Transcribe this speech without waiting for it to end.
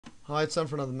Hi, it's time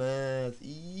for another math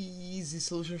easy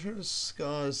solution. We're going to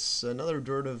discuss another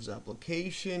derivatives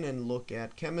application and look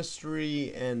at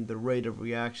chemistry and the rate of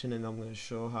reaction, and I'm going to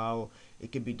show how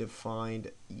it can be defined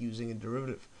using a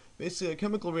derivative. Basically, a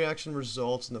chemical reaction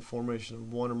results in the formation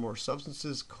of one or more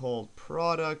substances called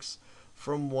products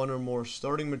from one or more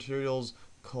starting materials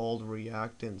called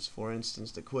reactants. For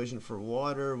instance, the equation for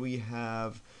water, we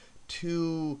have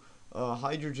two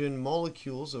hydrogen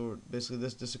molecules, or basically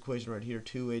this equation right here,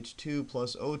 2H2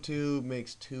 plus O2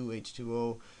 makes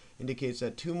 2H2O, indicates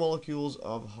that two molecules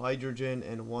of hydrogen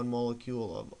and one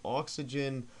molecule of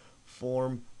oxygen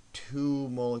form two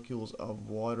molecules of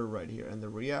water right here, and the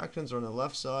reactants are on the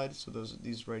left side, so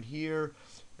these right here,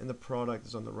 and the product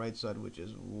is on the right side, which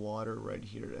is water right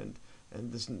here.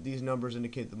 And these numbers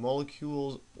indicate the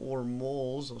molecules or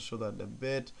moles. I'll show that in a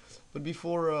bit. But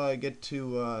before I get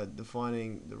to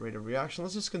defining the rate of reaction,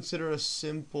 let's just consider a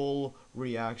simple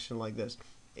reaction like this.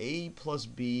 A plus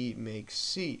B makes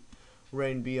C. where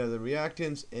A and B are the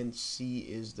reactants, and C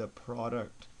is the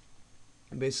product.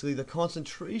 Basically, the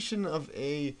concentration of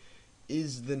A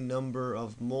is the number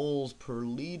of moles per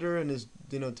liter and is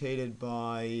denoted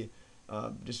by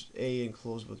just A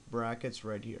enclosed with brackets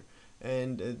right here.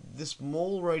 And this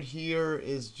mole right here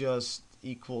is just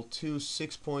equal to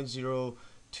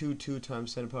 6.022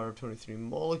 times 10 to the power of 23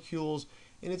 molecules,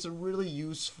 and it's a really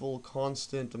useful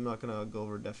constant. I'm not going to go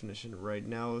over a definition right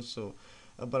now, so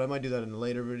but I might do that in a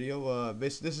later video.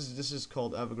 Basically, this is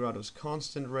called Avogadro's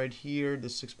constant right here, the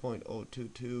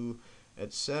 6.022,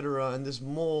 etc. And this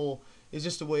mole is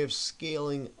just a way of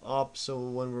scaling up. So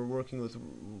when we're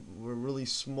really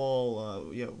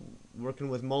small, working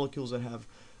with molecules that have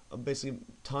basically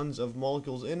tons of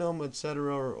molecules in them,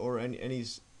 etc., or any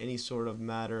sort of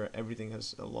matter. Everything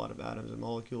has a lot of atoms and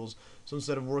molecules. So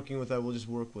instead of working with that, we'll just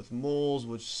work with moles,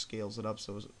 which scales it up.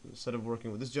 So instead of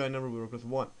working with this giant number, we work with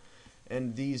 1.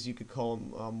 And these you could call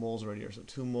them moles right here. So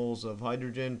 2 moles of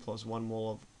hydrogen plus 1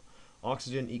 mole of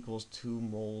oxygen equals 2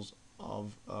 moles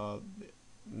of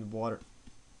water.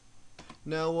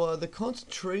 Now the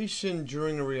concentration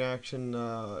during a reaction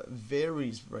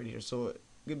varies right here. So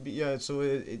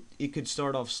it could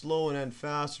start off slow and end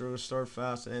fast, or start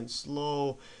fast and end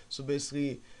slow. So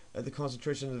basically, the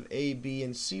concentrations of A, B,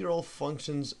 and C are all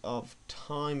functions of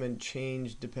time and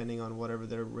change depending on whatever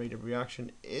their rate of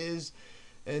reaction is.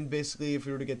 And basically, if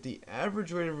we were to get the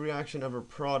average rate of reaction of a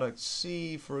product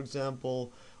C, for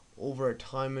example, over a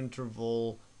time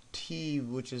interval T,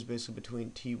 which is basically between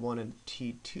T1 and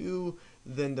T2,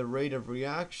 then the rate of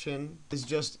reaction is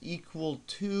just equal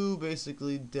to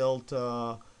basically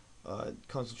delta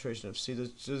concentration of C.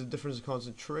 There's a difference in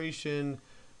concentration,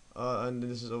 and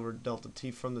this is over delta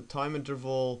T from the time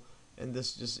interval, and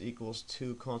this just equals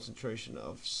to concentration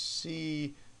of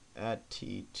C at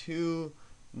T2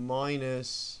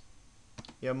 minus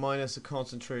the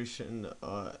concentration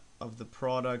of the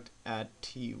product at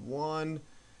T1,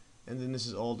 and then this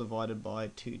is all divided by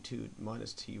T2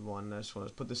 minus T1. And I just want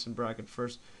to put this in bracket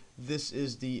first. This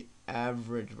is the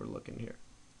average we're looking here.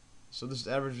 So this is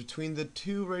average between the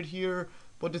two right here.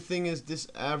 But the thing is, this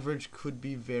average could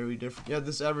be very different. Yeah,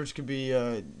 this average could be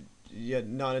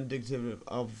not indicative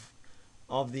of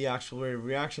the actual rate of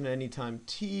reaction at any time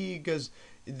t, because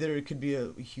there could be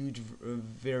a huge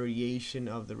variation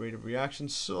of the rate of reaction.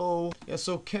 So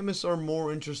chemists are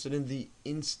more interested in the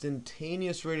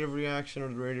instantaneous rate of reaction, or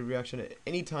the rate of reaction at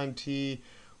any time t,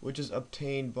 which is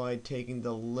obtained by taking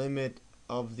the limit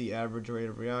of the average rate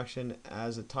of reaction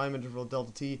as a time interval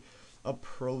delta t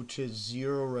approaches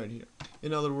 0 right here.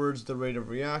 In other words, the rate of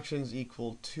reaction is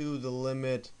equal to the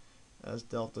limit as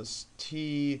delta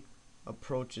t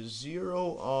approaches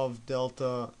 0 of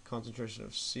delta concentration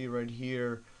of C right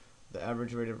here, the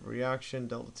average rate of reaction,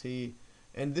 delta T.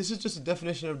 And this is just a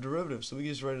definition of derivative, so we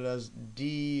can just write it as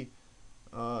D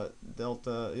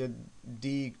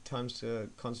D times the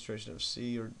concentration of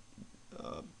C, or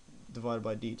divided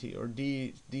by dt, or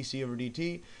dc over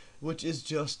dt, which is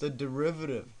just a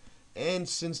derivative. And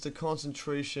since the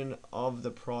concentration of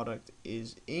the product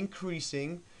is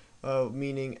increasing,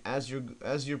 meaning as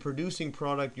you're producing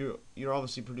product, you're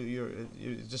obviously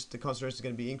just the concentration is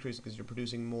going to be increasing because you're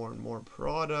producing more and more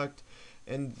product,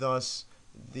 and thus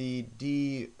the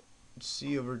dc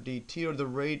over dt, or the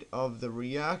rate of the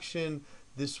reaction,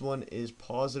 this one is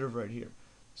positive right here.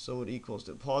 So it equals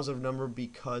the positive number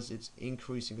because it's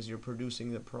increasing, because you're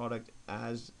producing the product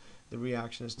as the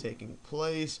reaction is taking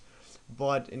place.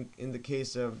 But in the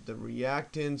case of the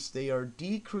reactants, they are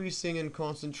decreasing in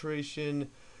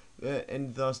concentration,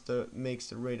 and thus makes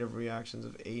the rate of reactions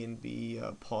of A and B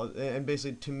positive. And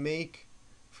basically,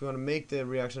 if you want to make the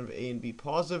reaction of A and B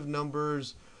positive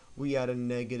numbers, we add a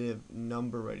negative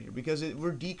number right here, because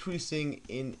we're decreasing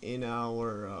in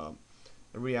our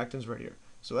reactants right here.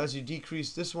 So as you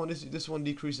decrease this one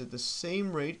decreases at the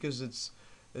same rate, because it's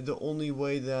the only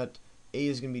way that A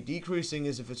is going to be decreasing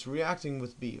is if it's reacting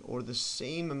with B, or the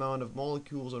same amount of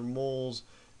molecules or moles,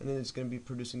 and then it's going to be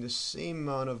producing the same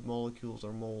amount of molecules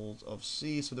or moles of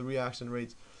C. So the reaction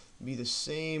rates be the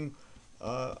same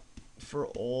for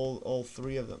all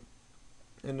three of them.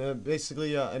 And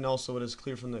basically, and also it is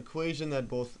clear from the equation that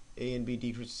both A and B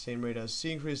decrease at the same rate as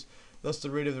C increase. Thus,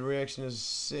 the rate of the reaction is the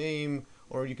same,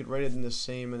 or you could write it in the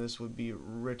same, and this would be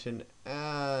written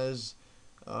as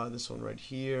this one right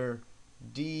here,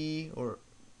 D, or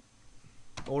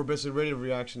basically rate of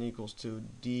reaction equals to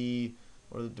D,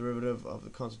 or the derivative of the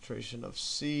concentration of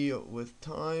C with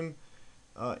time,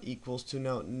 equals to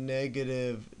now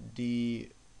negative dA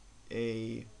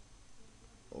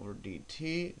over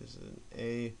dt. This is an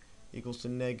A, equals to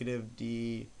negative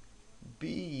dB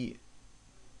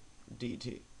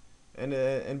dt.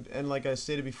 And like I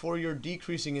stated before, you're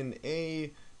decreasing in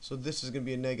A, so this is going to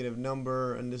be a negative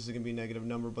number, and this is going to be a negative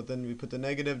number, but then we put the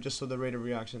negative just so the rate of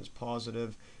reaction is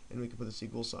positive, and we can put this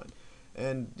equal sign.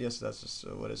 And yes, that's just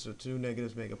what it is. So two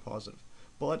negatives make a positive.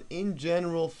 But in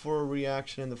general, for a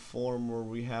reaction in the form where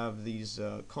we have these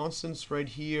constants right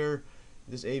here,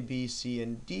 this A, B, C,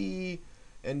 and D,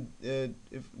 and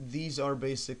if these are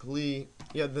basically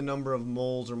the number of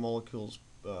moles or molecules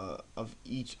of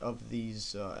each of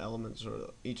these elements,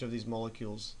 or each of these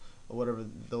molecules, or whatever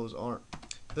those are.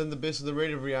 Then the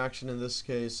rate of reaction in this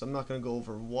case, I'm not going to go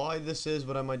over why this is,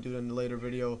 but I might do it in a later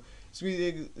video. It's going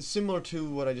to be similar to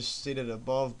what I just stated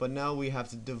above, but now we have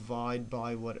to divide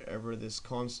by whatever this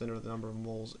constant or the number of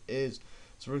moles is.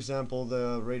 So for example,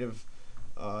 the rate of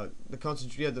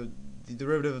the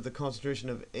derivative of the concentration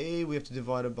of A, we have to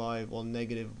divide it by, well,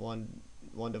 negative 1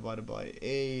 divided by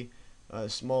A,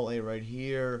 small a right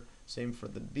here. Same for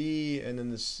the B, and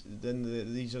then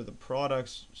these are the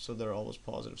products, so they're always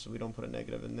positive, so we don't put a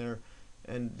negative in there.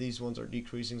 And these ones are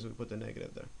decreasing, so we put the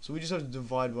negative there. So we just have to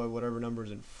divide by whatever number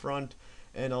is in front.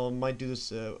 And I might do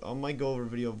this. I might go over a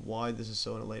video of why this is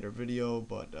so in a later video,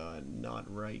 but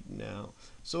not right now.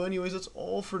 So, anyways, that's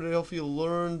all for today. Hopefully, you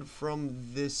learned from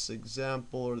this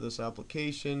example or this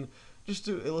application, just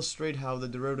to illustrate how the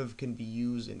derivative can be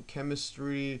used in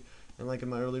chemistry, and like in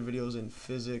my earlier videos in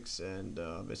physics, and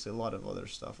basically a lot of other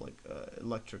stuff like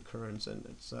electric currents and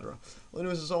etc. Well,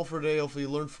 anyways, that's all for today. Hopefully you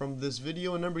learned from this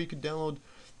video. And remember, you can download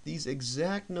these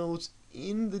exact notes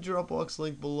in the Dropbox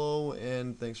link below.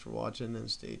 And thanks for watching,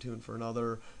 and stay tuned for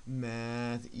another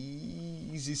Math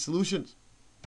Easy Solutions.